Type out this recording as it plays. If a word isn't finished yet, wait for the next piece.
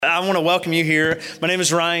want to welcome you here. My name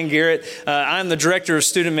is Ryan Garrett. I'm the Director of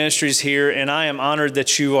Student Ministries here, and I am honored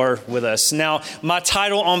that you are with us. Now, my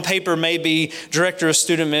title on paper may be Director of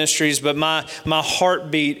Student Ministries, but my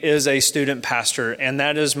heartbeat is a student pastor, and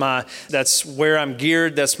that's where I'm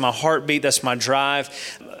geared. That's my heartbeat. That's my drive.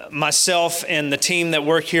 Myself and the team that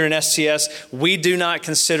work here in STS, we do not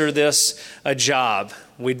consider this a job.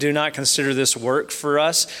 We do not consider this work for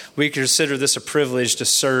us. We consider this a privilege to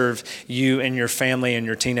serve you and your family and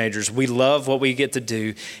your teenagers. We love what we get to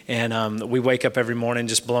do, and we wake up every morning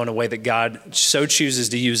just blown away that God so chooses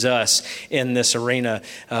to use us in this arena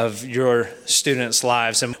of your students'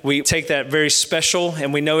 lives. And we take that very special,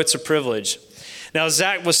 and we know it's a privilege. Now,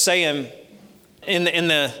 Zach was saying, in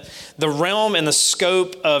the realm and the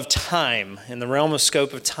scope of time,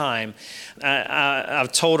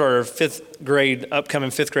 I've told our upcoming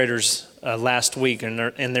fifth graders last week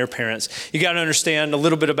and their parents, you got to understand a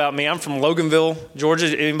little bit about me. I'm from Loganville, Georgia.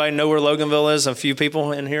 Anybody know where Loganville is? A few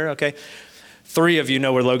people in here, okay. 3 of you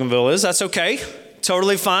know where Loganville is. That's okay.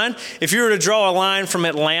 Totally fine. If you were to draw a line from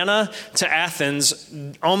Atlanta to Athens,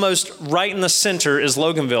 almost right in the center is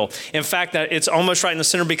Loganville. In fact, it's almost right in the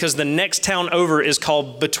center because the next town over is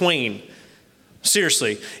called Between.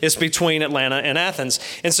 Seriously, it's between Atlanta and Athens.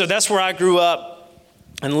 And so that's where I grew up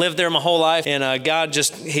and lived there my whole life. And God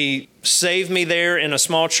He saved me there in a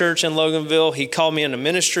small church in Loganville. He called me into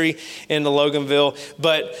ministry in Loganville.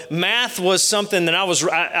 But math was something that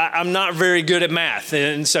I'm not very good at math.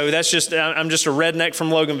 And so I'm just a redneck from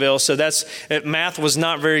Loganville. So math was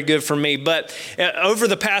not very good for me. But over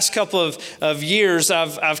the past couple of years,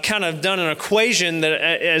 I've kind of done an equation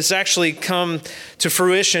that has actually come to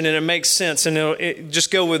fruition, and it makes sense. And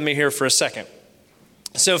just go with me here for a second.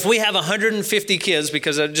 So if we have 150 kids,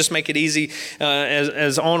 because I just make it easy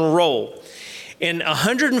as on a roll, and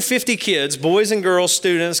 150 kids, boys and girls,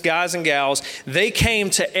 students, guys and gals, they came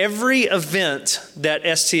to every event that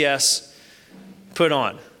STS put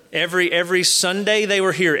on. Every Sunday they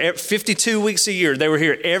were here, 52 weeks a year. They were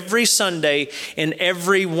here every Sunday and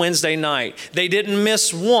every Wednesday night. They didn't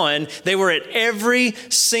miss one. They were at every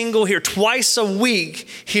single here, twice a week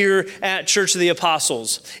here at Church of the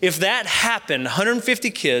Apostles. If that happened,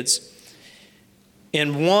 150 kids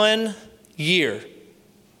in 1 year.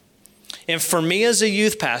 And for me as a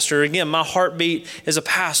youth pastor, again, my heartbeat is a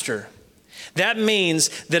pastor. That means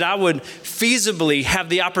that I would feasibly have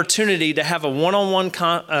the opportunity to have a one-on-one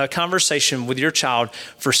conversation with your child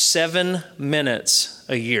for 7 minutes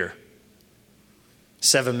a year.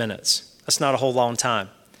 7 minutes. That's not a whole long time.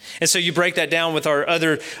 And so you break that down with our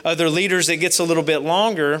other leaders, it gets a little bit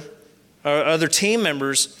longer, our other team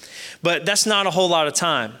members, but that's not a whole lot of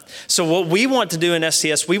time. So what we want to do in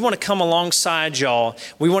STS, we want to come alongside y'all.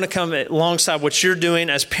 We want to come alongside what you're doing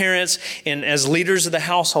as parents and as leaders of the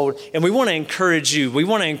household. And we want to encourage you. We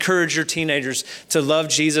want to encourage your teenagers to love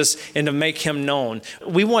Jesus and to make him known.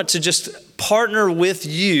 We want to just partner with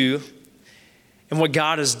you in what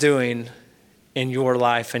God is doing in your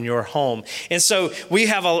life and your home. And so we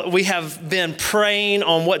have been praying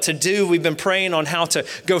on what to do. We've been praying on how to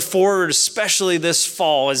go forward, especially this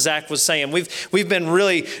fall, as Zach was saying. We've been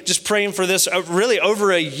really just praying for this really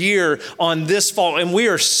over a year on this fall. And we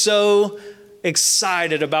are so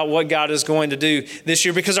excited about what God is going to do this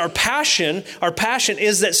year, because our passion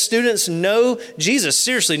is that students know Jesus.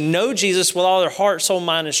 Seriously, know Jesus with all their heart, soul,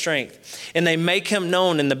 mind, and strength. And they make him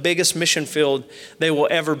known in the biggest mission field they will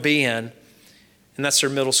ever be in. And that's their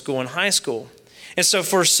middle school and high school. And so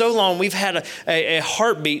for so long, we've had a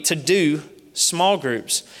heartbeat to do small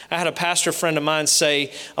groups. I had a pastor friend of mine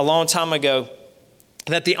say a long time ago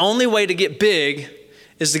that the only way to get big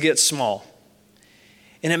is to get small.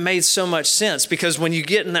 And it made so much sense, because when you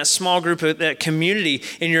get in that small group, that community,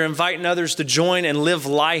 and you're inviting others to join and live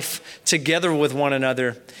life together with one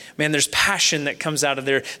another, man, there's passion that comes out of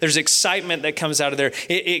there. There's excitement that comes out of there.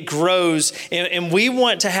 It grows. And we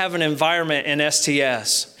want to have an environment in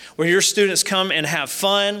STS where your students come and have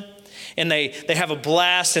fun, and they have a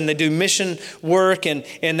blast, and they do mission work, and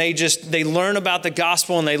they learn about the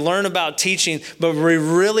gospel, and they learn about teaching. But we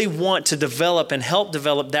really want to develop and help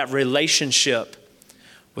develop that relationship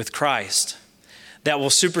with Christ that will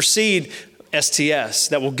supersede STS,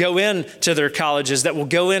 that will go into their colleges, that will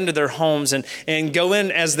go into their homes and go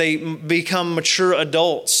in as they become mature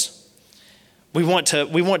adults. We want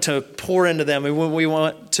to pour into them. We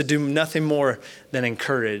want to do nothing more than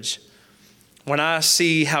encourage. When I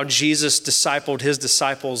see how Jesus discipled his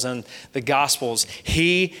disciples in the Gospels,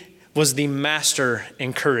 he was the master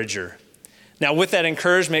encourager. Now, with that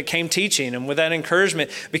encouragement came teaching, and with that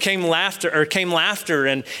encouragement came laughter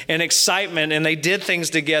and excitement, and they did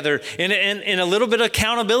things together, and a little bit of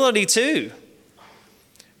accountability too.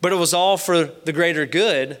 but it was all for the greater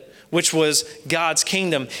good, which was God's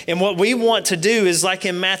kingdom. And what we want to do is like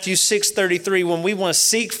in Matthew 6:33, when we want to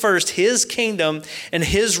seek first his kingdom and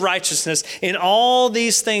his righteousness, and all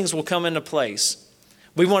these things will come into place.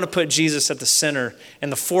 We want to put Jesus at the center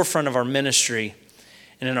and the forefront of our ministry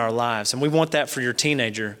and in our lives. And we want that for your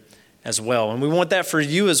teenager as well. And we want that for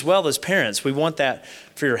you as well as parents. We want that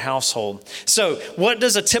for your household. So what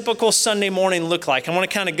does a typical Sunday morning look like? I want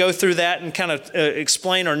to kind of go through that and kind of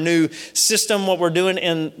explain our new system, what we're doing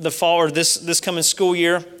in the fall or this coming school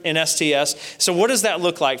year in STS. So what does that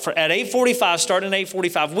look like? At 8:45, starting at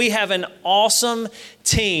 8:45, we have an awesome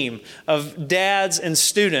team of dads and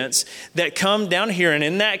students that come down here, and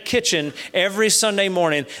in that kitchen every Sunday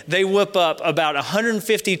morning, they whip up about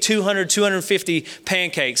 150, 200, 250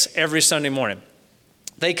 pancakes every Sunday morning.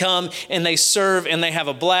 They come and they serve and they have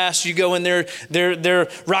a blast. You go in there, they're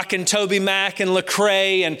rocking Toby Mac and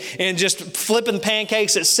Lecrae and just flipping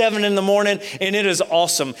pancakes at 7 in the morning. And it is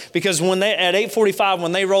awesome because at 8:45,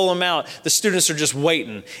 when they roll them out, the students are just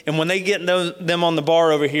waiting. And when they get them on the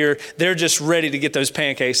bar over here, they're just ready to get those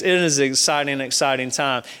pancakes. It is an exciting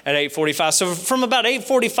time at 8:45. So from about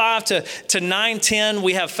 8:45 to 9:10,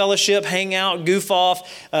 we have fellowship, hang out, goof off,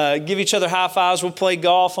 give each other high fives. We'll play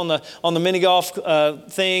golf on the mini golf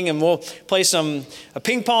thing, and we'll play some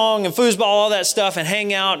ping pong and foosball, all that stuff, and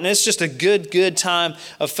hang out. And it's just a good time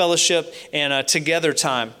of fellowship and together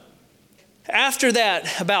time. After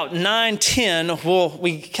that, about 9:10,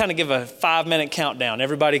 we kind of give a 5-minute countdown.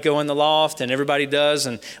 Everybody go in the loft, and everybody does,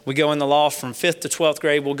 and we go in the loft from 5th to 12th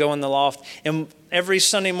grade. We'll go in the loft, and every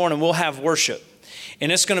Sunday morning we'll have worship.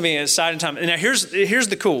 And it's going to be an exciting time. And now here's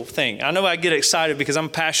the cool thing. I know I get excited because I'm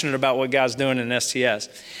passionate about what God's doing in STS.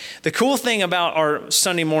 The cool thing about our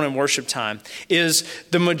Sunday morning worship time is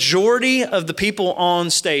the majority of the people on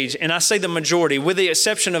stage, and I say the majority, with the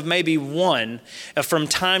exception of maybe one from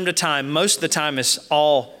time to time, most of the time is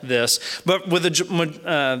all this, but with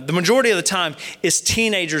the majority of the time is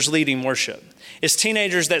teenagers leading worship. It's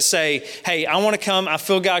teenagers that say, hey, I want to come. I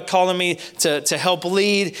feel God calling me to help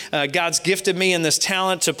lead. God's gifted me in this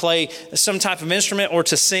talent to play some type of instrument or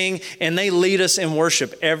to sing. And they lead us in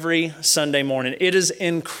worship every Sunday morning. It is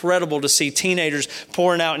incredible to see teenagers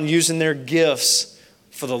pouring out and using their gifts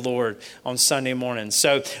for the Lord on Sunday morning.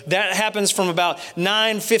 So that happens from about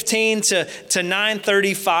 9:15 to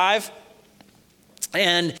 9:35.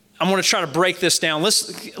 And I'm going to try to break this down.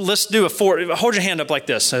 Let's do hold your hand up like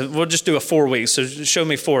this. We'll just do a 4 weeks. So show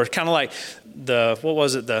me 4. Kind of like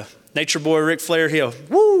the Nature Boy Ric Flair. He'll,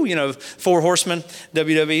 4 horsemen,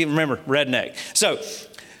 WWE. Remember, redneck.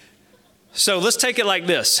 So let's take it like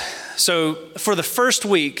this. So for the first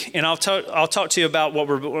week, and I'll talk to you about what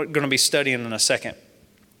we're going to be studying in a second.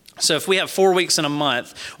 So if we have 4 weeks in a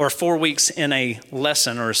month or 4 weeks in a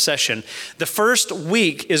lesson or a session, the first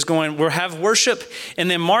week we'll have worship,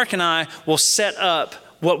 and then Mark and I will set up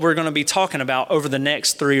what we're going to be talking about over the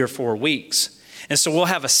next 3 or 4 weeks. And so we'll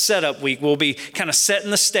have a setup week. We'll be kind of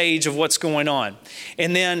setting the stage of what's going on.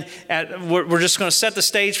 And then we're just going to set the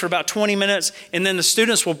stage for about 20 minutes, and then the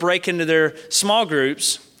students will break into their small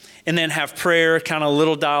groups and then have prayer, kind of a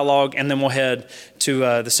little dialogue, and then we'll head to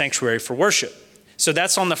the sanctuary for worship. So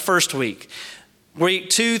that's on the first week. Week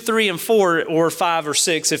 2, 3, and 4, or 5 or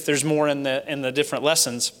 6, if there's more in the different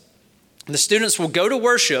lessons, the students will go to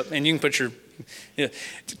worship, and you can put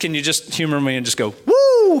can you just humor me and just go,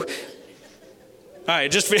 woo? All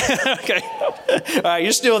right, okay. All right,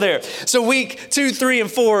 you're still there. So week 2, 3,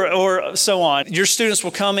 and 4, or so on, your students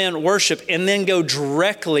will come in, worship, and then go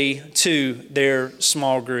directly to their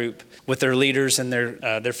small group with their leaders and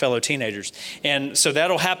their fellow teenagers. And so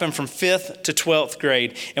that'll happen from 5th to 12th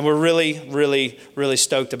grade. And we're really, really, really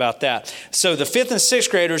stoked about that. So the 5th and 6th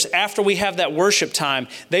graders, after we have that worship time,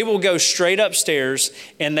 they will go straight upstairs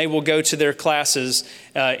and they will go to their classes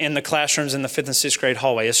in the classrooms in the 5th and 6th grade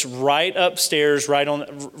hallway. It's right upstairs, right on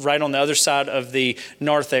the other side of the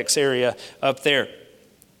narthex area up there.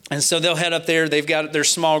 And so they'll head up there. They've got their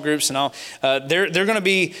small groups and all. They're going to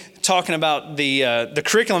be talking about the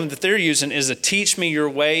curriculum that they're using is a Teach Me Your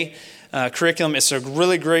Way curriculum. It's a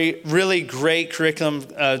really great curriculum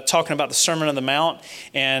talking about the Sermon on the Mount.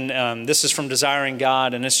 And this is from Desiring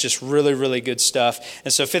God, and it's just really, really good stuff.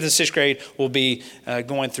 And so 5th and 6th grade will be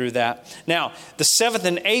going through that. Now, the 7th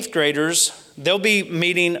and 8th graders They'll be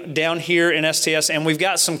meeting down here in STS, and we've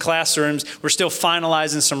got some classrooms. We're still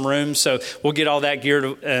finalizing some rooms, so we'll get all that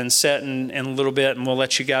geared and set in a little bit, and we'll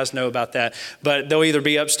let you guys know about that. But they'll either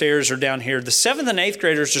be upstairs or down here. The 7th and 8th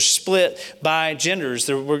graders are split by genders.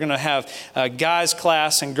 We're going to have guys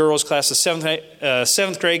class and girls class. The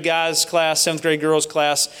 7th grade guys class, 7th grade girls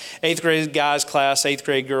class, 8th grade guys class, 8th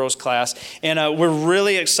grade girls class. And we're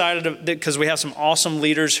really excited because we have some awesome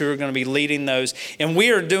leaders who are going to be leading those. And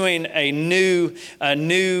we are doing a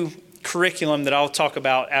new curriculum that I'll talk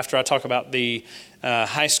about after I talk about the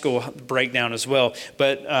high school breakdown as well.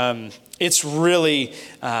 But it's really,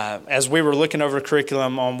 as we were looking over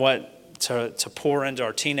curriculum on what to pour into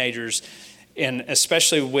our teenagers, and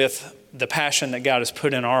especially with the passion that God has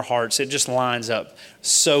put in our hearts, it just lines up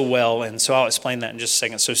so well. And so I'll explain that in just a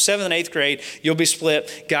second. So 7th and 8th grade, you'll be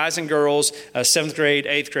split, guys and girls, 7th grade,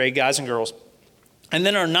 8th grade, guys and girls. And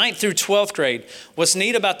then our 9th through 12th grade. What's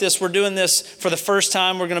neat about this, we're doing this for the first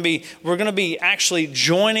time. We're going to be actually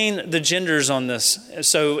joining the genders on this.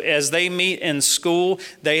 So as they meet in school,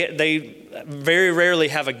 they very rarely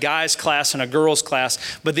have a guys class and a girls class,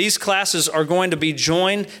 but these classes are going to be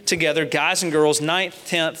joined together, guys and girls, 9th,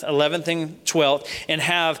 10th, 11th, and 12th, and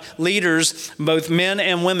have leaders, both men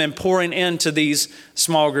and women, pouring into these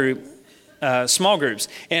small groups.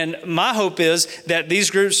 And my hope is that these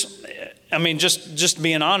groups, I mean, just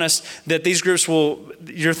being honest, that these groups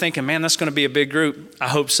you're thinking, man, that's going to be a big group. I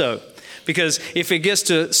hope so. Because if it gets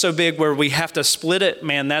to so big where we have to split it,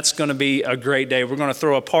 man, that's going to be a great day. We're going to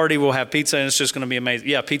throw a party. We'll have pizza, and it's just going to be amazing.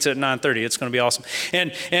 Yeah, pizza at 9:30. It's going to be awesome.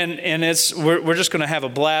 And we're just going to have a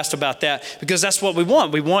blast about that, because that's what we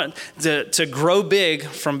want. We want to grow big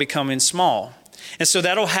from becoming small. And so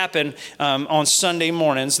that'll happen on Sunday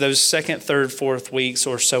mornings, those 2nd, 3rd, 4th weeks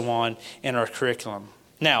or so on in our curriculum.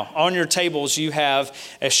 Now, on your tables, you have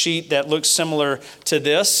a sheet that looks similar to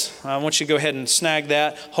this. I want you to go ahead and snag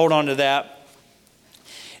that, hold on to that.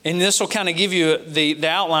 And this will kind of give you the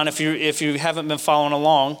outline if you haven't been following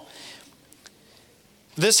along.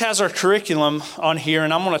 This has our curriculum on here,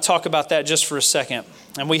 and I'm going to talk about that just for a second.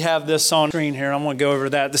 And we have this on screen here. I'm going to go over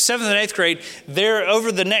that. The 7th and 8th grade, they're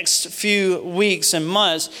over the next few weeks and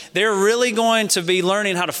months, they're really going to be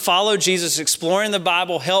learning how to follow Jesus, exploring the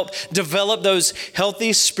Bible, help develop those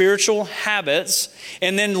healthy spiritual habits,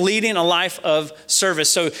 and then leading a life of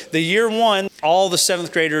service. So the year 1, all the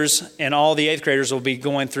 7th graders and all the 8th graders will be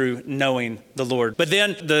going through knowing the Lord. But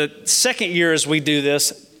then the second year as we do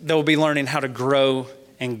this, they'll be learning how to grow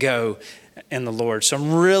and go in the Lord. So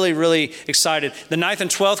I'm really, really excited. The 9th and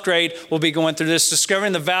 12th grade will be going through this,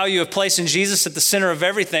 discovering the value of placing Jesus at the center of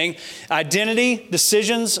everything. Identity,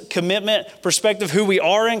 decisions, commitment, perspective, who we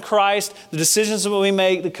are in Christ, the decisions that we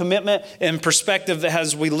make, the commitment and perspective that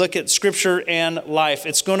as we look at Scripture and life.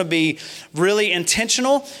 It's going to be really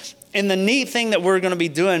intentional. And the neat thing that we're going to be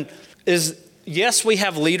doing is, yes, we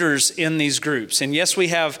have leaders in these groups. And yes, we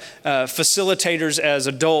have facilitators as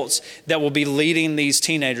adults that will be leading these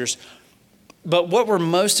teenagers. But what we're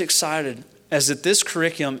most excited is that this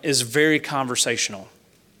curriculum is very conversational.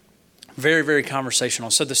 Very, very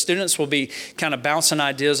conversational. So the students will be kind of bouncing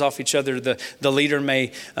ideas off each other. The leader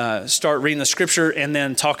may start reading the Scripture and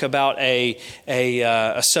then talk about a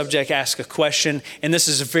subject, ask a question. And this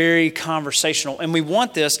is very conversational. And we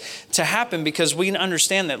want this to happen because we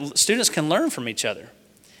understand that students can learn from each other.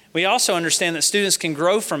 We also understand that students can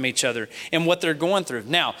grow from each other and what they're going through.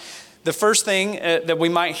 Now, the first thing that we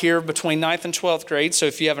might hear between 9th and 12th grade, so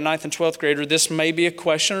if you have a 9th and 12th grader, this may be a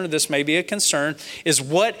question or this may be a concern, is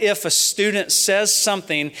what if a student says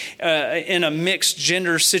something in a mixed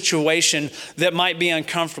gender situation that might be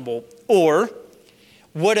uncomfortable? Or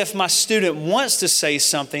what if my student wants to say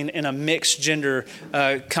something in a mixed gender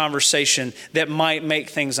conversation that might make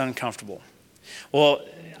things uncomfortable? Well,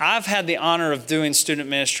 I've had the honor of doing student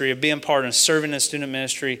ministry, of being part of serving in student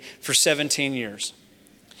ministry for 17 years.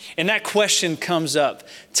 And that question comes up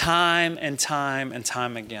time and time and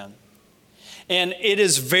time again. And it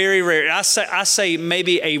is very rare. I say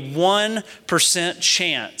maybe a 1%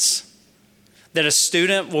 chance that a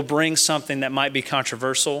student will bring something that might be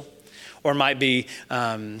controversial or might be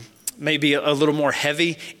maybe a little more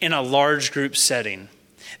heavy in a large group setting.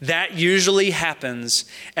 That usually happens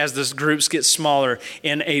as the groups get smaller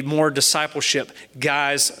in a more discipleship.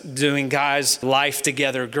 Guys doing guys' life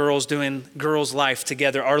together, girls doing girls' life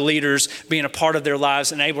together, our leaders being a part of their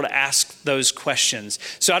lives and able to ask those questions.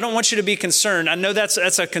 So I don't want you to be concerned. I know that's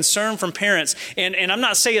a concern from parents, and I'm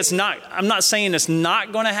not saying it's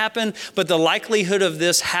not going to happen, but the likelihood of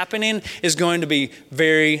this happening is going to be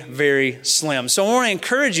very, very slim. So I want to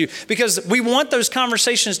encourage you because we want those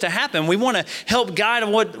conversations to happen. We want to help guide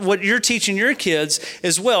what what you're teaching your kids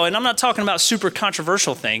as well. And I'm not talking about super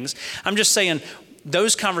controversial things. I'm just saying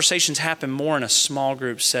those conversations happen more in a small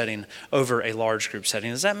group setting over a large group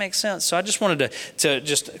setting. Does that make sense? So I just wanted to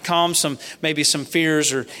just calm maybe some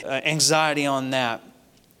fears or anxiety on that.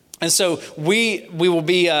 And so we will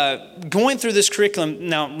be going through this curriculum.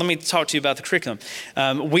 Now, let me talk to you about the curriculum.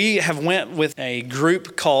 We have went with a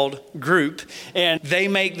group called Group, and they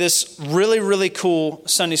make this really, really cool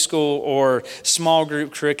Sunday school or small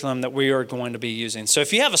group curriculum that we are going to be using. So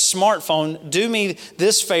if you have a smartphone, do me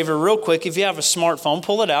this favor real quick. If you have a smartphone,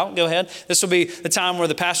 pull it out. Go ahead. This will be the time where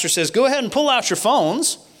the pastor says, go ahead and pull out your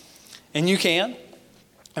phones, and you can.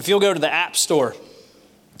 If you'll go to the App Store,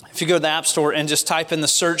 if you go to the App Store and just type in the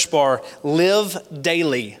search bar, Live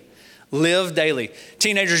Daily. Live Daily.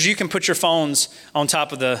 Teenagers, you can put your phones on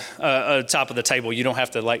top of the table. You don't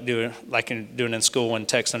have to do it like you're doing in school and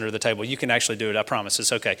text under the table. You can actually do it. I promise.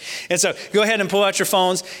 It's okay. And so go ahead and pull out your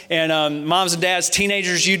phones. And moms and dads,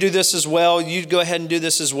 teenagers, you do this as well. You go ahead and do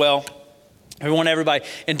this as well. We want everybody.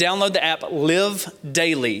 And download the app Live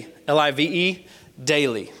Daily. Live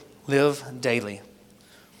Daily. Live Daily.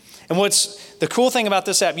 And what's the cool thing about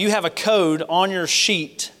this app, you have a code on your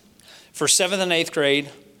sheet for 7th and 8th grade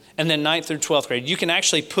and then 9th through 12th grade. You can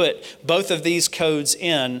actually put both of these codes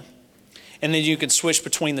in, and then you can switch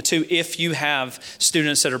between the two. If you have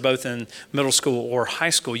students that are both in middle school or high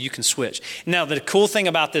school, you can switch. Now, the cool thing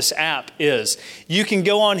about this app is you can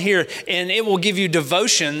go on here and it will give you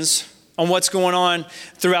devotions on what's going on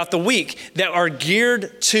throughout the week that are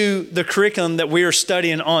geared to the curriculum that we are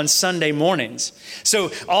studying on Sunday mornings.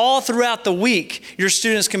 So all throughout the week, your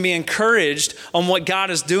students can be encouraged on what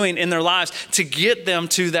God is doing in their lives to get them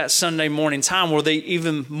to that Sunday morning time where they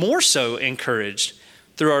even more so encouraged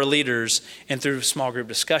through our leaders and through small group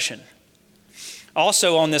discussion.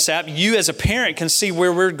 Also on this app, you as a parent can see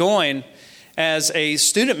where we're going as a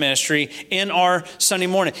student ministry in our Sunday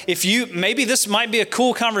morning. Maybe this might be a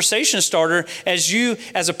cool conversation starter as you,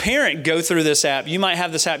 as a parent, go through this app. You might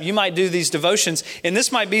have this app. You might do these devotions. And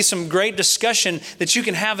this might be some great discussion that you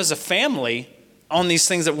can have as a family on these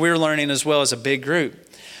things that we're learning as well as a big group.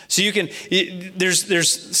 So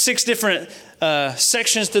there's 6 different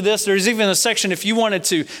sections to this. There's even a section if you wanted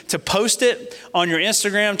to post it on your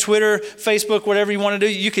Instagram, Twitter, Facebook, whatever you want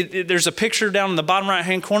to do. There's a picture down in the bottom right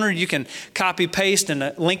hand corner. You can copy, paste,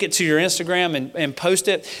 and link it to your Instagram and post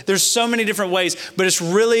it. There's so many different ways, but it's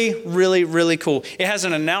really, really, really cool. It has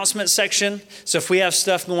an announcement section. So if we have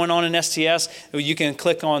stuff going on in STS, you can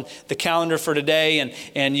click on the calendar for today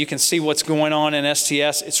and you can see what's going on in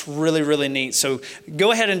STS. It's really, really neat. So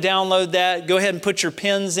go ahead and download that. Go ahead and put your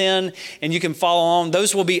pins in and you can follow along.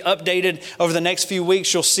 Those will be updated over the next few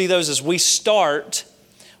weeks. You'll see those as we start,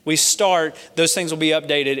 those things will be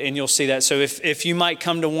updated and you'll see that. So if you might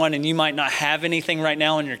come to one and you might not have anything right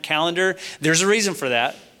now on your calendar, there's a reason for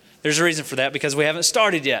that. There's a reason for that because we haven't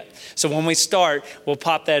started yet. So when we start, we'll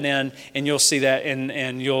pop that in and you'll see that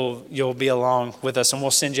and you'll be along with us and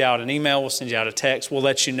we'll send you out an email, we'll send you out a text. We'll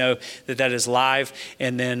let you know that is live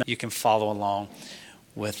and then you can follow along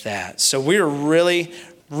with that. So we're really,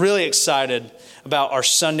 really excited about our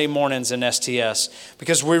Sunday mornings in STS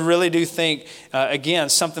because we really do think, again,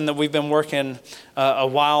 something that we've been working a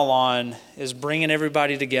while on is bringing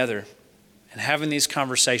everybody together and having these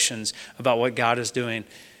conversations about what God is doing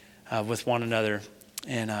with one another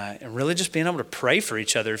and really just being able to pray for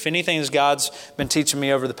each other. If anything as God's been teaching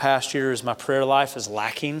me over the past year is my prayer life is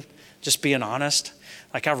lacking, just being honest.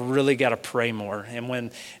 Like I've really got to pray more. And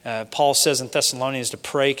when Paul says in Thessalonians to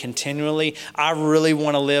pray continually, I really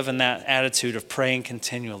want to live in that attitude of praying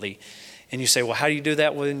continually. And you say, well, how do you do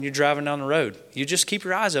that when you're driving down the road? You just keep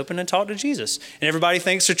your eyes open and talk to Jesus. And everybody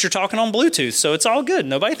thinks that you're talking on Bluetooth, so it's all good.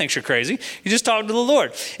 Nobody thinks you're crazy. You just talk to the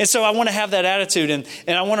Lord. And so I want to have that attitude, and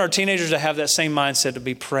I want our teenagers to have that same mindset to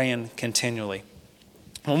be praying continually.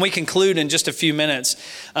 When we conclude in just a few minutes,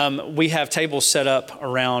 we have tables set up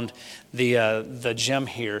around the gym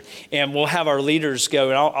here, and we'll have our leaders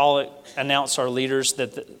go, and I'll announce our leaders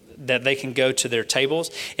that they can go to their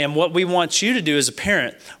tables. And what we want you to do as a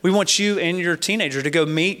parent, we want you and your teenager to go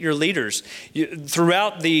meet your leaders.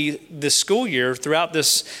 Throughout the school year, throughout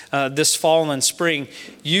this fall and spring,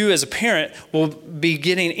 you as a parent will be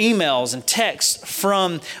getting emails and texts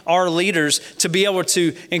from our leaders to be able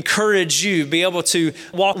to encourage you, be able to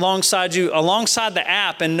walk alongside you, alongside the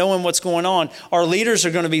app and knowing what's going on. Our leaders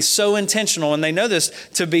are going to be so intentional, and they know this,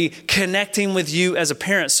 to be connecting with you as a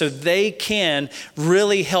parent so they can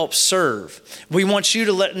really help serve. We want you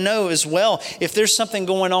to know as well if there's something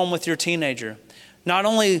going on with your teenager. Not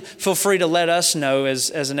only feel free to let us know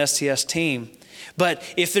as an STS team, But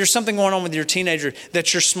if there's something going on with your teenager that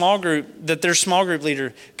their small group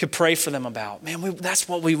leader could pray for them about, man, that's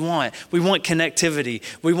what we want. We want connectivity.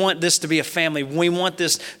 We want this to be a family. We want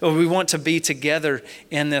to be together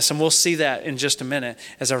in this. And we'll see that in just a minute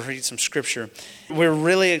as I read some scripture. We're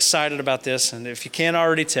really excited about this, and if you can't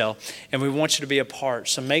already tell, and we want you to be a part.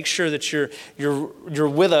 So make sure that you're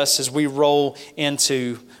with us as we roll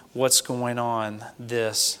into what's going on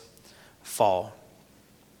this fall.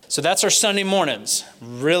 So that's our Sunday mornings.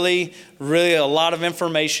 Really, really a lot of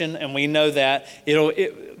information, and we know that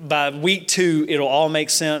by week 2, it'll all make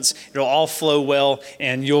sense. It'll all flow well,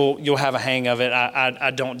 and you'll have a hang of it.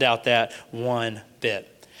 I don't doubt that one bit.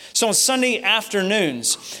 So on Sunday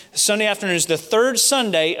afternoons, the third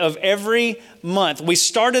Sunday of every month, we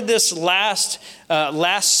started this last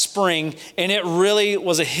spring, and it really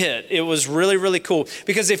was a hit. It was really, really cool.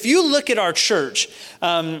 Because if you look at our church,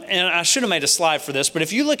 and I should have made a slide for this, but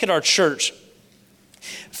if you look at our church,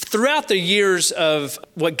 throughout the years of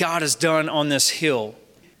what God has done on this hill,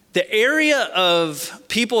 the area of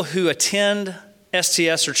people who attend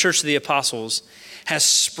STS or Church of the Apostles has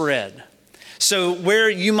spread. So where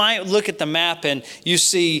you might look at the map and you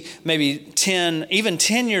see maybe 10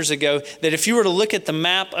 years ago, that if you were to look at the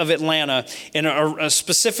map of Atlanta and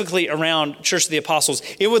specifically around Church of the Apostles,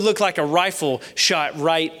 it would look like a rifle shot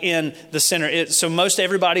right in the center. So most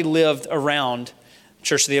everybody lived around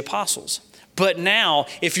Church of the Apostles. But now,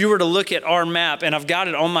 if you were to look at our map, and I've got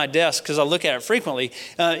it on my desk because I look at it frequently,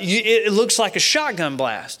 it looks like a shotgun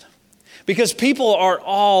blast. Because people are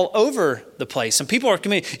all over the place, and people are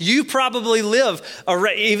committed. You probably live,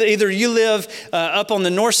 either you live up on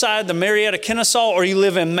the north side, the Marietta, Kennesaw, or you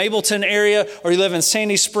live in Mableton area, or you live in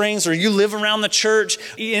Sandy Springs, or you live around the church,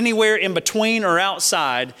 anywhere in between or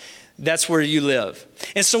outside. That's where you live.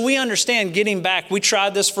 And so we understand getting back. We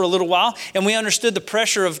tried this for a little while, and we understood the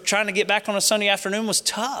pressure of trying to get back on a Sunday afternoon was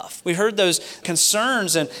tough. We heard those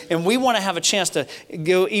concerns, and we want to have a chance to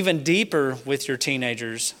go even deeper with your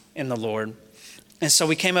teenagers in the Lord. And so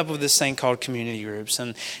we came up with this thing called community groups.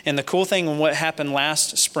 And the cool thing and what happened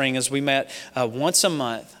last spring is we met once a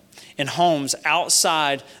month in homes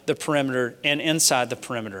outside the perimeter and inside the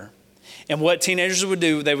perimeter. And what teenagers would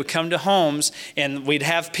do, they would come to homes and we'd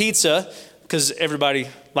have pizza, because everybody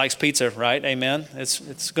likes pizza, right? Amen.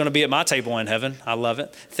 It's going to be at my table in heaven. I love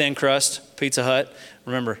it. Thin crust, Pizza Hut.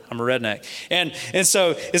 Remember, I'm a redneck. And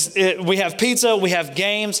so we have pizza, we have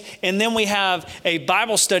games, and then we have a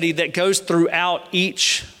Bible study that goes throughout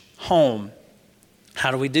each home. How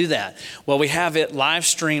do we do that? Well, we have it live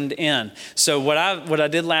streamed in. So what I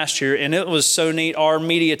did last year, and it was so neat, our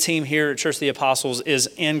media team here at Church of the Apostles is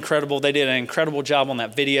incredible. They did an incredible job on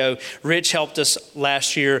that video. Rich helped us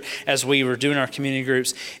last year as we were doing our community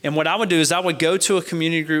groups. And what I would do is I would go to a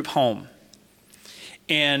community group home,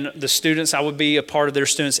 and the students, I would be a part of their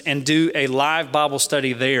students and do a live Bible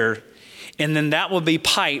study there. And then that would be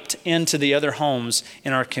piped into the other homes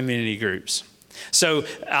in our community groups. So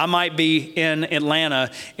I might be in Atlanta,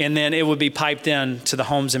 and then it would be piped in to the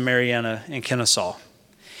homes in Marietta and Kennesaw.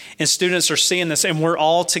 And students are seeing this, and we're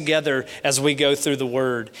all together as we go through the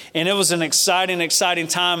Word. And it was an exciting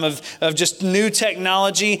time of just new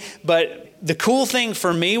technology. But the cool thing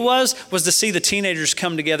for me was to see the teenagers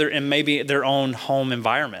come together in maybe their own home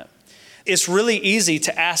environment. It's really easy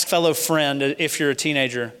to ask fellow friend, if you're a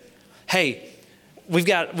teenager, hey, we've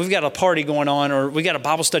got a party going on, or we got a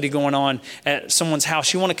Bible study going on at someone's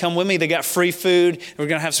house. You want to come with me? They got free food. We're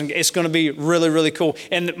going to have it's going to be really, really cool.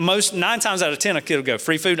 And 9 times out of 10, a kid will go,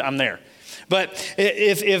 free food, I'm there. But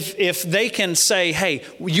if they can say, hey,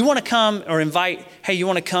 you want to come, or invite, hey, you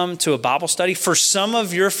want to come to a Bible study for some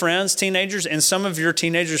of your friends, teenagers, and some of your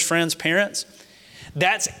teenagers' friends' parents,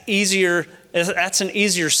 that's an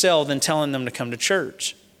easier sell than telling them to come to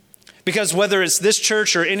church. Because whether it's this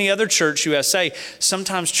church or any other church, USA,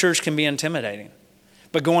 sometimes church can be intimidating.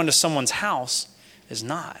 But going to someone's house is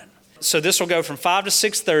not. So this will go from 5 to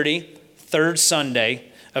 6:30, third Sunday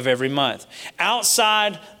of every month.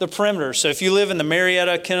 Outside the perimeter, so if you live in the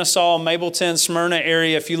Marietta, Kennesaw, Mableton, Smyrna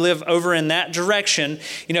area, if you live over in that direction,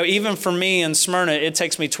 even for me in Smyrna, it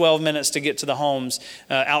takes me 12 minutes to get to the homes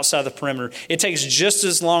outside the perimeter. It takes just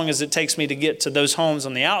as long as it takes me to get to those homes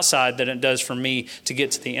on the outside than it does for me to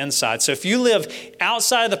get to the inside. So if you live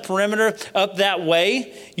outside the perimeter up that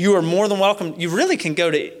way, you are more than welcome. You really can go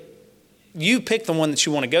to You pick the one that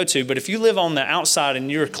you want to go to, but if you live on the outside and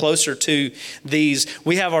you're closer to these,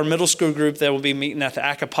 we have our middle school group that will be meeting at the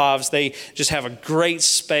Akapovs. They just have a great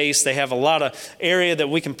space. They have a lot of area that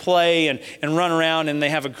we can play and run around, and they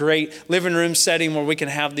have a great living room setting where we can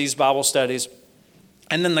have these Bible studies.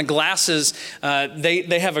 And then the Glasses,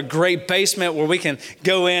 they have a great basement where we can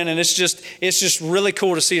go in, and it's just really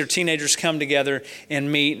cool to see our teenagers come together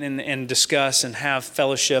and meet and discuss and have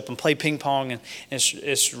fellowship and play ping pong, and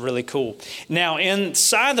it's really cool. Now,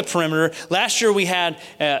 inside the perimeter, last year we had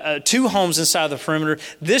 2 homes inside the perimeter.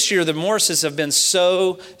 This year, the Morrises have been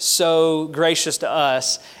so gracious to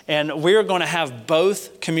us, and we're going to have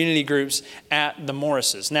both community groups at the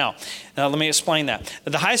Morrises. Now, let me explain that.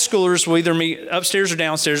 The high schoolers will either meet upstairs or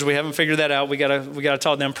downstairs. We haven't figured that out. We gotta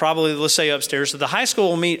talk to them. Probably, let's say upstairs. So the high school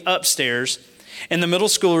will meet upstairs, and the middle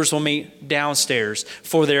schoolers will meet downstairs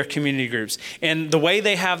for their community groups. And the way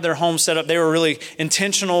they have their home set up, they were really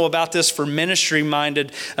intentional about this for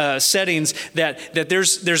ministry-minded settings, that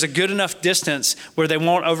there's a good enough distance where they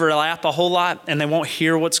won't overlap a whole lot and they won't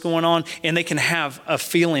hear what's going on, and they can have a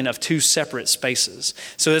feeling of 2 separate spaces.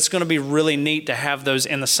 So it's going to be really neat to have those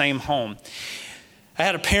in the same home. I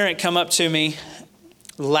had a parent come up to me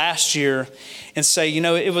last year and say,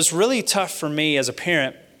 it was really tough for me as a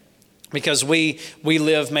parent, because we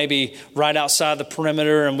live maybe right outside the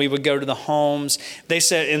perimeter, and we would go to the homes. They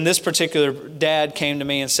said, and this particular dad came to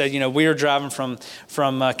me and said, we are driving from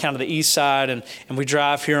kind of the east side, and we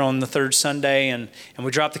drive here on the 3rd Sunday, and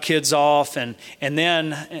we drop the kids off, and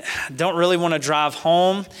then don't really want to drive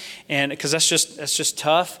home, and because that's just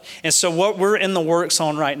tough. And so what we're in the works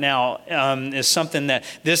on right now is something that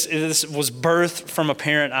this was birthed from a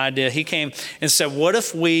parent idea. He came and said, what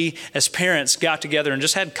if we as parents got together and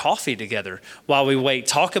just had coffee together while we wait,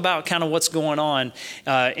 talk about kind of what's going on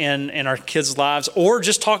in our kids' lives, or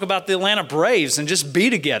just talk about the Atlanta Braves and just be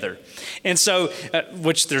together. And so,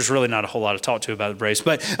 which there's really not a whole lot to talk to about the Braves,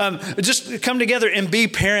 but just come together and be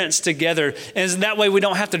parents together. And that way we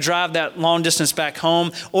don't have to drive that long distance back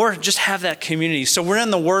home, or just have that community. So we're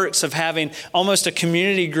in the works of having almost a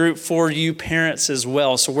community group for you parents as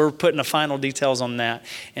well. So we're putting the final details on that,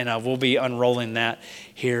 and we'll be unrolling that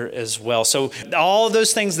here as well. So all of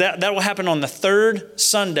those things, that will happen on the 3rd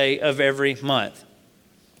Sunday of every month.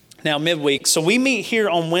 Now, midweek. So we meet here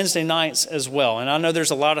on Wednesday nights as well. And I know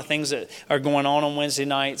there's a lot of things that are going on Wednesday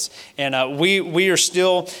nights. And we are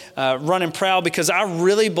still running proud, because I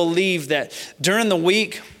really believe that during the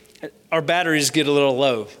week, our batteries get a little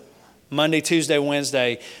low. Monday, Tuesday,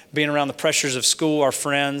 Wednesday, being around the pressures of school, our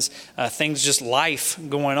friends, things, just life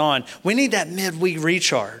going on. We need that midweek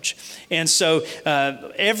recharge. And so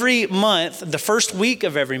every month, the first week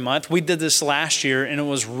of every month, we did this last year, and it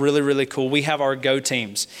was really, really cool. We have our Go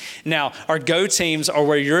Teams. Now, our Go Teams are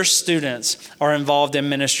where your students are involved in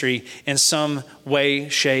ministry in some way,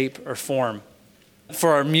 shape, or form.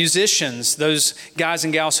 For our musicians, those guys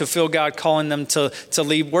and gals who feel God calling them to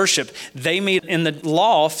lead worship, they meet in the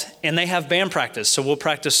loft and they have band practice. So we'll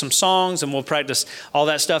practice some songs and we'll practice all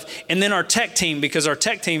that stuff. And then our tech team, because our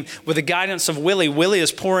tech team, with the guidance of Willie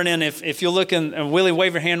is pouring in. If you look and Willie,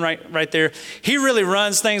 wave your hand right there. He really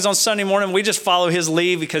runs things on Sunday morning. We just follow his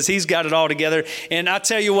lead because he's got it all together. And I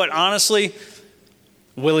tell you what, honestly,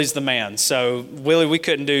 Willie's the man. So Willie, we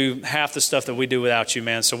couldn't do half the stuff that we do without you,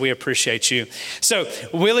 man. So we appreciate you. So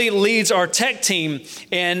Willie leads our tech team,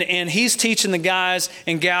 and he's teaching the guys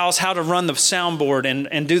and gals how to run the soundboard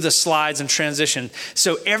and do the slides and transition.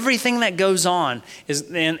 So everything that goes on is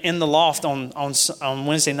in the loft on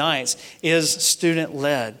Wednesday nights is student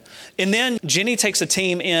led. And then Jenny takes a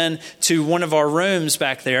team in to one of our rooms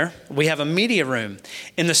back there. We have a media room,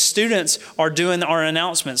 and the students are doing our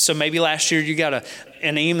announcements. So maybe last year you got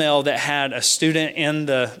an email that had a student in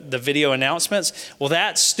the video announcements. Well,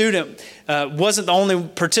 that student wasn't the only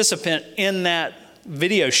participant in that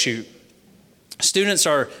video shoot. Students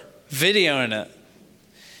are videoing it.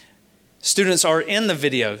 Students are in the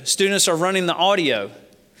video. Students are running the audio.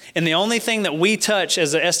 And the only thing that we touch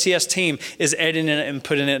as a STS team is editing it and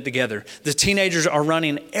putting it together. The teenagers are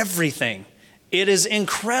running everything. It is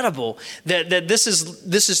incredible that this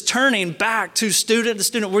is turning back to student to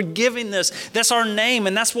student. We're giving this. That's our name,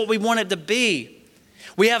 and that's what we want it to be.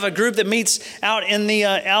 We have a group that meets out in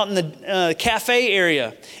the cafe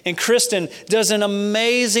area, and Kristen does an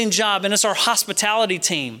amazing job, and it's our hospitality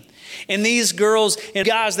team. And these girls and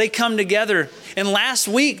guys, they come together. And last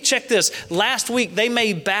week, check this, last week they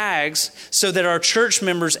made bags so that our church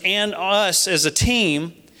members and us as a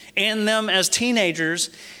team and them as teenagers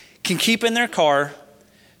can keep in their car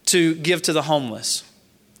to give to the homeless.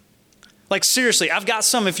 Like seriously, I've got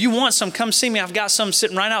some. If you want some, come see me. I've got some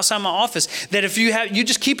sitting right outside my office that if you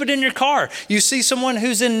just keep it in your car. You see someone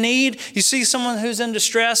who's in need, you see someone who's in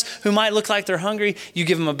distress, who might look like they're hungry, you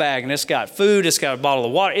give them a bag and it's got food, it's got a bottle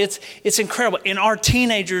of water. It's incredible. And our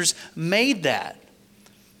teenagers made that.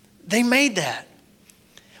 They made that.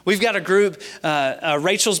 We've got a group,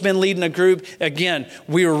 Rachel's been leading a group. Again,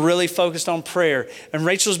 we were really focused on prayer. And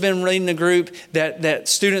Rachel's been leading a group that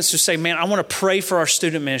students who say, man, I want to pray for our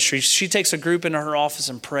student ministry. She takes a group into her office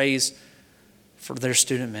and prays for their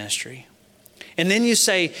student ministry. And then you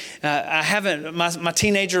say, I haven't, my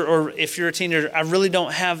teenager, or if you're a teenager, I really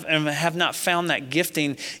don't have, and have not found that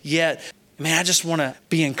gifting yet. Man, I just want to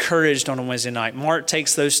be encouraged on a Wednesday night. Mark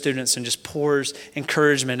takes those students and just pours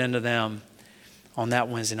encouragement into them on that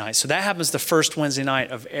Wednesday night. So that happens the first Wednesday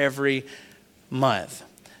night of every month.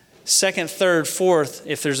 Second, third, fourth,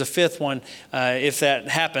 if there's a fifth one, if that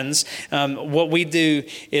happens, what we do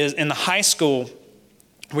is in the high school,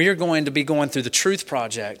 we are going to be going through the Truth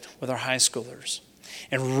Project with our high schoolers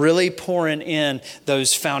and really pouring in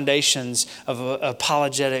those foundations of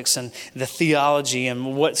apologetics and the theology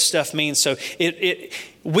and what stuff means. So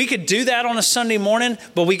we could do that on a Sunday morning,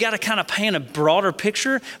 but we got to kind of paint a broader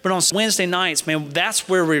picture. But on Wednesday nights, man, that's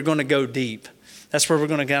where we're going to go deep. That's where we're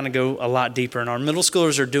going to kind of go a lot deeper. And our middle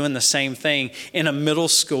schoolers are doing the same thing in a middle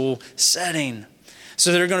school setting.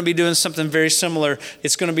 So they're going to be doing something very similar.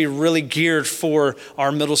 It's going to be really geared for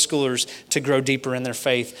our middle schoolers to grow deeper in their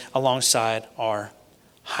faith alongside our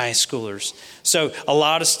high schoolers. So a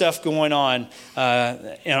lot of stuff going on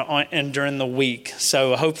and during the week.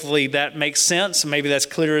 So hopefully that makes sense. Maybe that's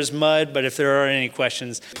clear as mud, but if there are any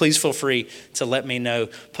questions, please feel free to let me know.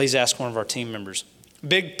 Please ask one of our team members.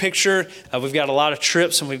 Big picture, we've got a lot of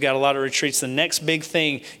trips and we've got a lot of retreats. The next big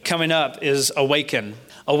thing coming up is Awaken.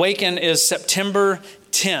 Awaken is September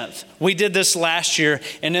 10th. We did this last year,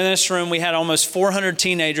 and in this room we had almost 400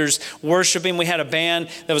 teenagers worshiping. We had a band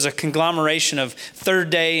that was a conglomeration of Third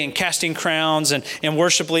Day and Casting Crowns and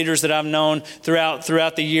worship leaders that I've known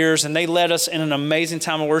throughout the years, and they led us in an amazing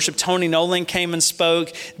time of worship. Tony Nolan came and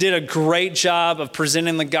spoke, did a great job of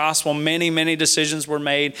presenting the gospel. Many decisions were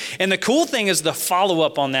made. And the cool thing is the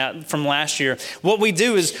follow-up on that from last year. What we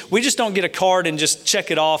do is we just don't get a card and just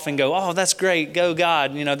check it off and go, oh, that's great, go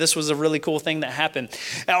God. You know, this was a really cool thing that happened.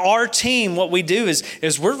 Our team, what we do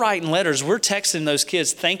is we're writing letters. We're texting those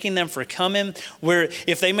kids, thanking them for coming.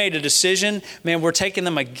 If they made a decision, man, we're taking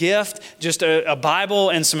them a gift, just a Bible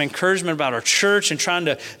and some encouragement about our church and trying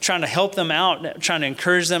to help them out, trying to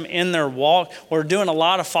encourage them in their walk. We're doing a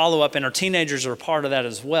lot of follow-up, and our teenagers are a part of that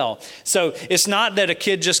as well. So it's not that a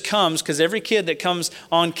kid just comes, because every kid that comes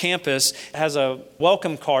on campus has a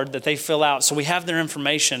welcome card that they fill out. So we have their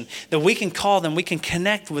information that we can call them, we can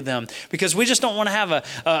connect with them, because we just don't want to have a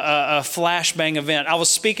flashbang event. I was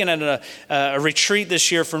speaking at a retreat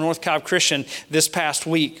this year for North Cobb Christian this past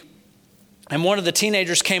week. And one of the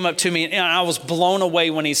teenagers came up to me, and I was blown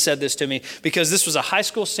away when he said this to me, because this was a high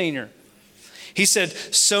school senior. He said,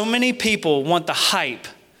 so many people want the hype,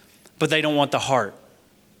 but they don't want the heart.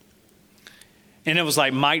 And it was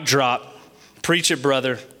like, mic drop, preach it,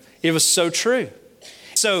 brother. It was so true.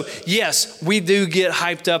 So yes, we do get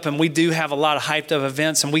hyped up, and we do have a lot of hyped up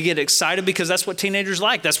events, and we get excited because that's what teenagers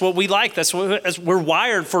like. That's what we like. We're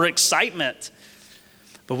wired for excitement.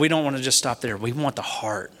 But we don't want to just stop there. We want the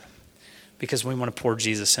heart, because we want to pour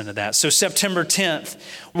Jesus into that. So September 10th,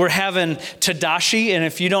 we're having Tadashi. And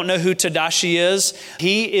if you don't know who Tadashi is,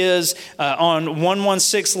 he is on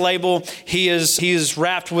 116 label. He is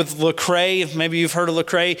wrapped with Lecrae. Maybe you've heard of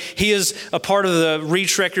Lecrae. He is a part of the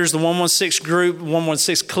Reach Records, the 116 group,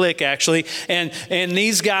 116 clique actually. And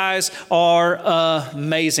these guys are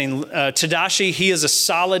amazing. Tadashi, he is a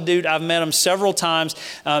solid dude. I've met him several times.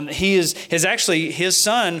 His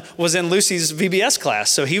son was in Lucy's VBS class.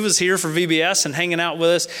 So he was here for VBS and hanging out with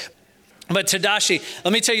us. But Tadashi,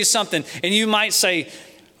 let me tell you something. And you might say,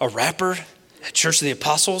 a rapper at Church of the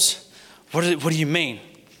Apostles? What do you mean?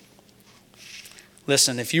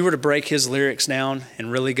 Listen, if you were to break his lyrics down and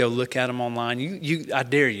really go look at them online, I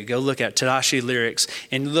dare you, go look at Tadashi lyrics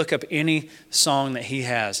and look up any song that he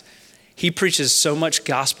has. He preaches so much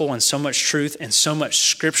gospel and so much truth and so much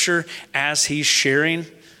scripture as he's sharing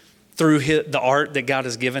through the art that God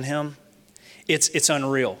has given him. It's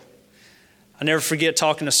unreal. I never forget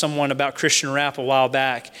talking to someone about Christian rap a while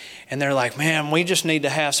back, and they're like, man, we just need to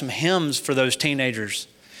have some hymns for those teenagers.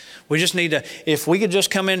 We just need to, if we could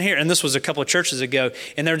just come in here, and this was a couple of churches ago,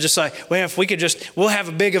 and they're just like, well, if we could we'll have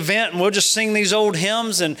a big event and we'll just sing these old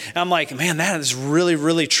hymns. And I'm like, man, that is really,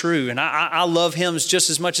 really true. And I love hymns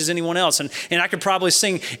just as much as anyone else. And I could probably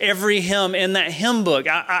sing every hymn in that hymn book.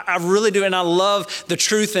 I really do. And I love the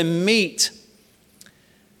truth and meat.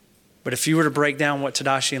 But if you were to break down what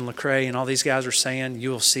Tadashi and Lecrae and all these guys are saying, you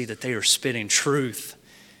will see that they are spitting truth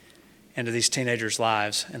into these teenagers'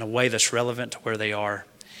 lives in a way that's relevant to where they are.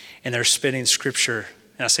 And they're spitting scripture.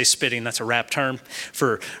 And I say spitting, that's a rap term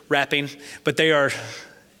for rapping. But they are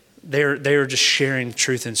They're just sharing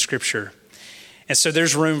truth in Scripture. And so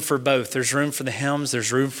there's room for both. There's room for the hymns.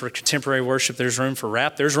 There's room for contemporary worship. There's room for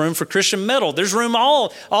rap. There's room for Christian metal. There's room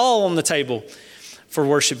all on the table for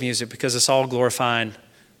worship music because it's all glorifying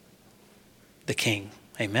the King.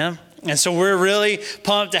 Amen. And so we're really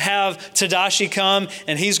pumped to have Tadashi come,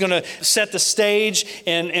 and he's going to set the stage,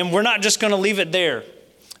 and we're not just going to leave it there.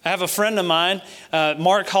 I have a friend of mine,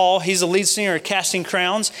 Mark Hall. He's the lead singer of Casting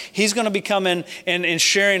Crowns. He's going to be coming and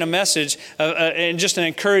sharing a message and just an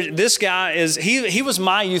encouragement. This guy he was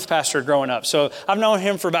my youth pastor growing up. So I've known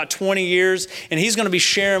him for about 20 years, and he's going to be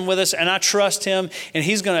sharing with us, and I trust him, and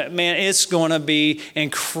he's going to, man, it's going to be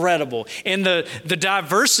incredible. And the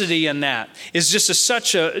diversity in that is just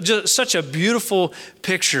such a beautiful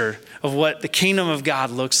picture of what the kingdom of God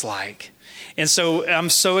looks like. And so I'm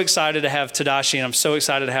so excited to have Tadashi, and I'm so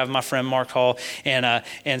excited to have my friend Mark Hall and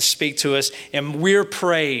speak to us. And we're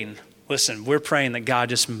praying that God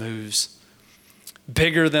just moves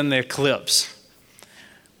bigger than the eclipse.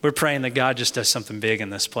 We're praying that God just does something big in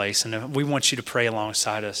this place. And we want you to pray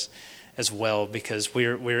alongside us as well, because we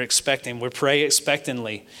pray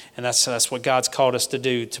expectantly. And that's what God's called us to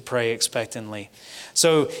do, to pray expectantly.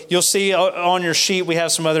 So you'll see on your sheet, we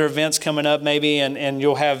have some other events coming up maybe, and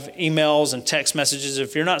you'll have emails and text messages.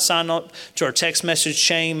 If you're not signed up to our text message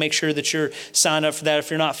chain, make sure that you're signed up for that. If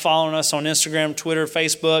you're not following us on Instagram, Twitter,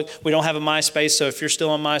 Facebook, we don't have a MySpace. So if you're still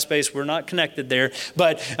on MySpace, we're not connected there.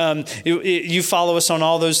 But you follow us on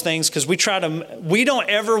all those things, because we don't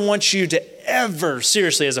ever want you to ever,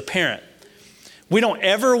 seriously, as a parent, we don't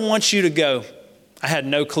ever want you to go, I had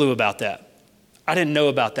no clue about that. I didn't know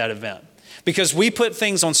about that event. Because we put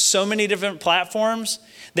things on so many different platforms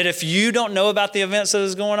that if you don't know about the events that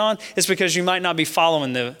is going on, it's because you might not be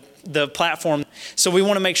following the platform. So we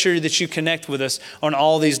want to make sure that you connect with us on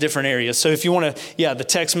all these different areas. So if you want to, the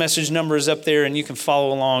text message number is up there and you can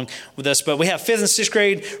follow along with us. But we have 5th and 6th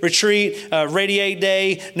grade retreat, Radiate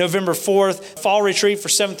Day, November 4th, fall retreat for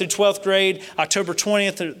 7th through 12th grade, October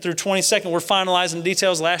 20th through 22nd. We're finalizing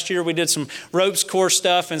details. Last year we did some ropes course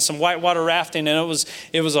stuff and some whitewater rafting, and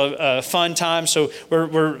it was a fun time. So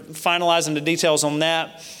we're finalizing the details on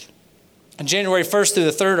that. On January 1st through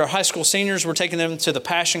the 3rd, our high school seniors, we're taking them to the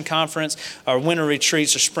Passion Conference. Our winter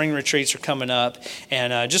retreats, our spring retreats are coming up.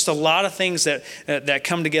 And just a lot of things that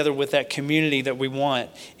come together with that community that we want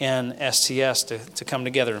in STS to come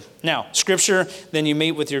together. Now, Scripture, then you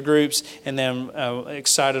meet with your groups, and then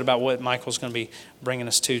excited about what Michael's going to be bringing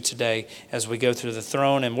us to today as we go through the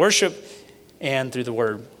throne and worship and through the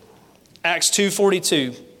Word. Acts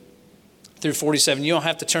 2:42 through 47. You don't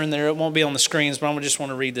have to turn there. It won't be on the screens, but I just want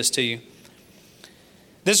to read this to you.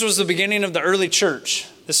 This was the beginning of the early church.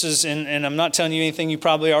 This is, and I'm not telling you anything you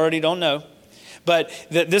probably already don't know, but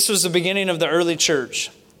this was the beginning of the early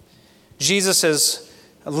church. Jesus has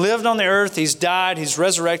lived on the earth. He's died. He's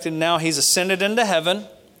resurrected. Now he's ascended into heaven.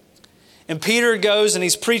 And Peter goes and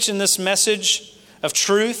he's preaching this message of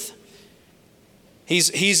truth.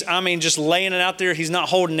 He's just laying it out there. He's not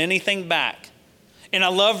holding anything back. And I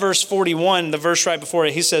love verse 41, the verse right before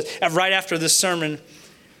it. He says, right after this sermon,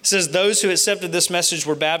 it says, those who accepted this message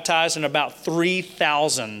were baptized, and about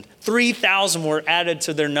 3,000 were added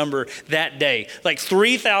to their number that day. Like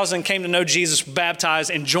 3,000 came to know Jesus, baptized,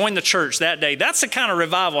 and joined the church that day. That's the kind of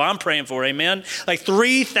revival I'm praying for, amen? Like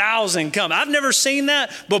 3,000 come. I've never seen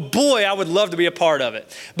that, but boy, I would love to be a part of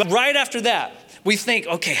it. But right after that, we think,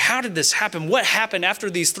 okay, how did this happen? What happened after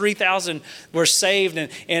these 3,000 were saved?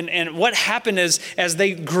 And what happened as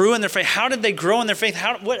they grew in their faith? How did they grow in their faith?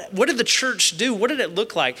 What did the church do? What did it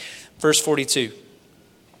look like? Verse 42.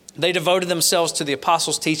 They devoted themselves to the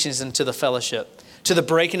apostles' teachings and to the fellowship, to the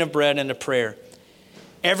breaking of bread and to prayer.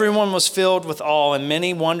 Everyone was filled with awe, and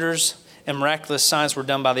many wonders and miraculous signs were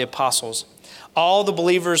done by the apostles. All the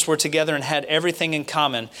believers were together and had everything in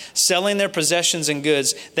common. Selling their possessions and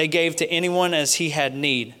goods, they gave to anyone as he had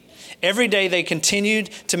need. Every day they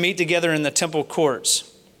continued to meet together in the temple courts.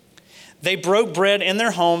 They broke bread in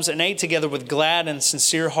their homes and ate together with glad and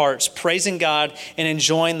sincere hearts, praising God and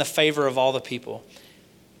enjoying the favor of all the people.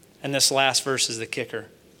 And this last verse is the kicker.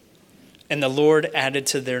 And the Lord added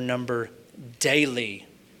to their number daily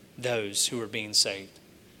those who were being saved.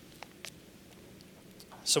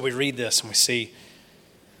 So we read this and we see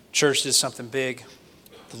church did something big.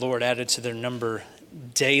 The Lord added to their number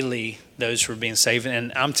daily those who are being saved.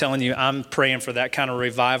 And I'm telling you, I'm praying for that kind of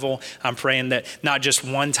revival. I'm praying that not just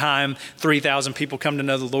one time 3,000 people come to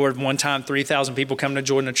know the Lord, one time 3,000 people come to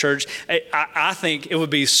join the church. I think it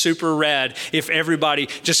would be super rad if everybody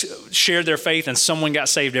just shared their faith and someone got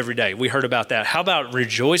saved every day. We heard about that. How about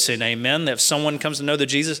rejoicing, amen, that if someone comes to know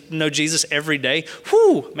Jesus every day?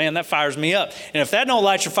 Whew, man, that fires me up. And if that don't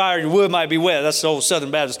light your fire, your wood might be wet. That's the old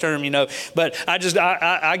Southern Baptist term, But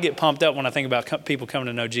I get pumped up when I think about people coming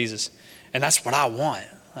to know Jesus. And that's what I want.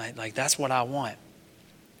 Like that's what I want.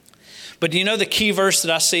 But do you know the key verse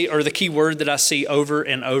that I see, or the key word that I see over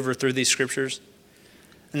and over through these scriptures?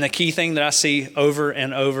 And the key thing that I see over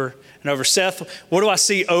and over and over. Seth, what do I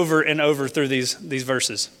see over and over through these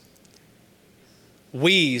verses?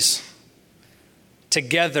 We's,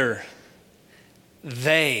 together,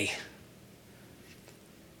 they.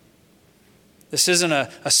 This isn't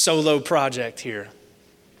a solo project here.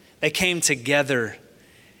 They came together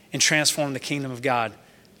and transformed the kingdom of God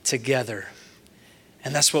together.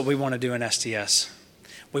 And that's what we want to do in STS.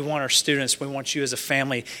 We want our students, we want you as a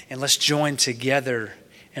family, and let's join together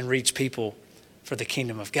and reach people for the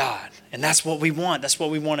kingdom of God. And that's what we want. That's what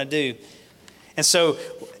we want to do. And so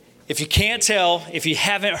if you can't tell, if you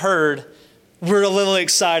haven't heard, we're a little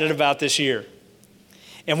excited about this year.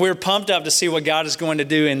 And we're pumped up to see what God is going to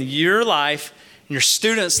do in your life, in your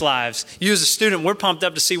students' lives. You as a student, we're pumped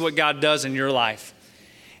up to see what God does in your life.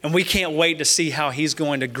 And we can't wait to see how he's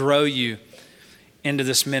going to grow you into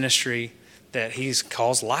this ministry that he's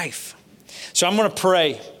calls life. So I'm going to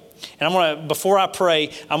pray. And before I pray,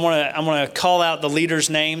 I'm going to call out the leaders'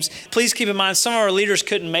 names. Please keep in mind, some of our leaders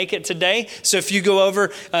couldn't make it today. So if you go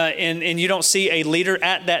over and you don't see a leader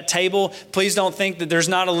at that table, please don't think that there's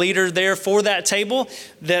not a leader there for that table,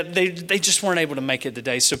 that they just weren't able to make it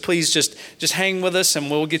today. So please just hang with us and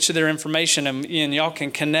we'll get you their information and y'all can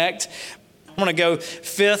connect. I'm going to go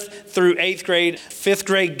 5th through 8th grade. 5th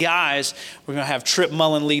grade guys, we're going to have Trip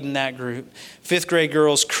Mullen leading that group. 5th grade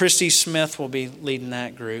girls, Christy Smith will be leading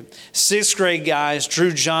that group. 6th grade guys,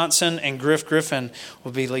 Drew Johnson and Griff Griffin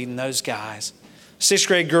will be leading those guys. 6th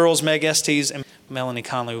grade girls, Meg Estes and Melanie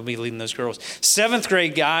Conley will be leading those girls. 7th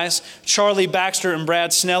grade guys, Charlie Baxter and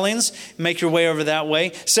Brad Snellings. Make your way over that way.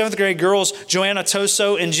 7th grade girls, Joanna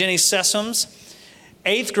Toso and Jenny Sessoms.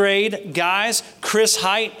 8th grade guys, Chris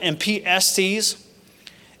Height and Pete Estes.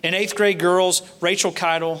 And 8th grade girls, Rachel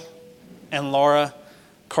Keitel and Laura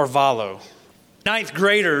Carvalho. 9th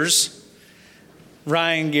graders,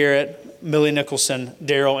 Ryan Garrett, Millie Nicholson,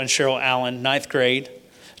 Daryl and Cheryl Allen, 9th grade.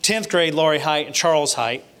 10th grade, Laurie Height and Charles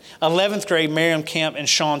Height. 11th grade, Miriam Camp and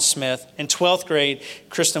Sean Smith. And 12th grade,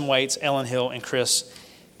 Kristen Waits, Ellen Hill, and Chris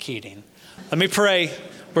Keating. Let me pray.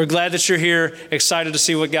 We're glad that you're here, excited to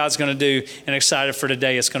see what God's going to do, and excited for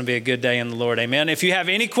today. It's going to be a good day in the Lord. Amen. If you have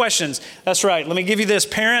any questions, that's right. Let me give you this.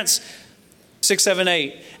 Parents,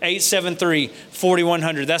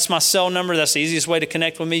 678-873-4100. That's my cell number. That's the easiest way to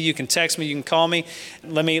connect with me. You can text me. You can call me.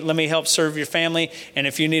 Let me help serve your family. And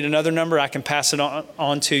if you need another number, I can pass it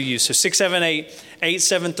on to you. So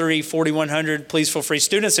 678-873-4100. Please feel free.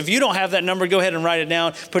 Students, if you don't have that number, go ahead and write it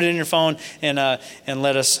down. Put it in your phone and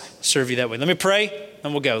let us serve you that way. Let me pray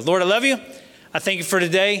and we'll go. Lord, I love you. I thank you for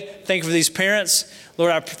today. Thank you for these parents.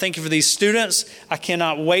 Lord, I thank you for these students. I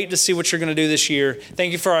cannot wait to see what you're going to do this year.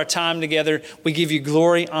 Thank you for our time together. We give you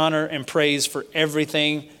glory, honor, and praise for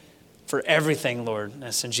everything, Lord.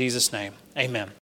 That's in Jesus' name. Amen.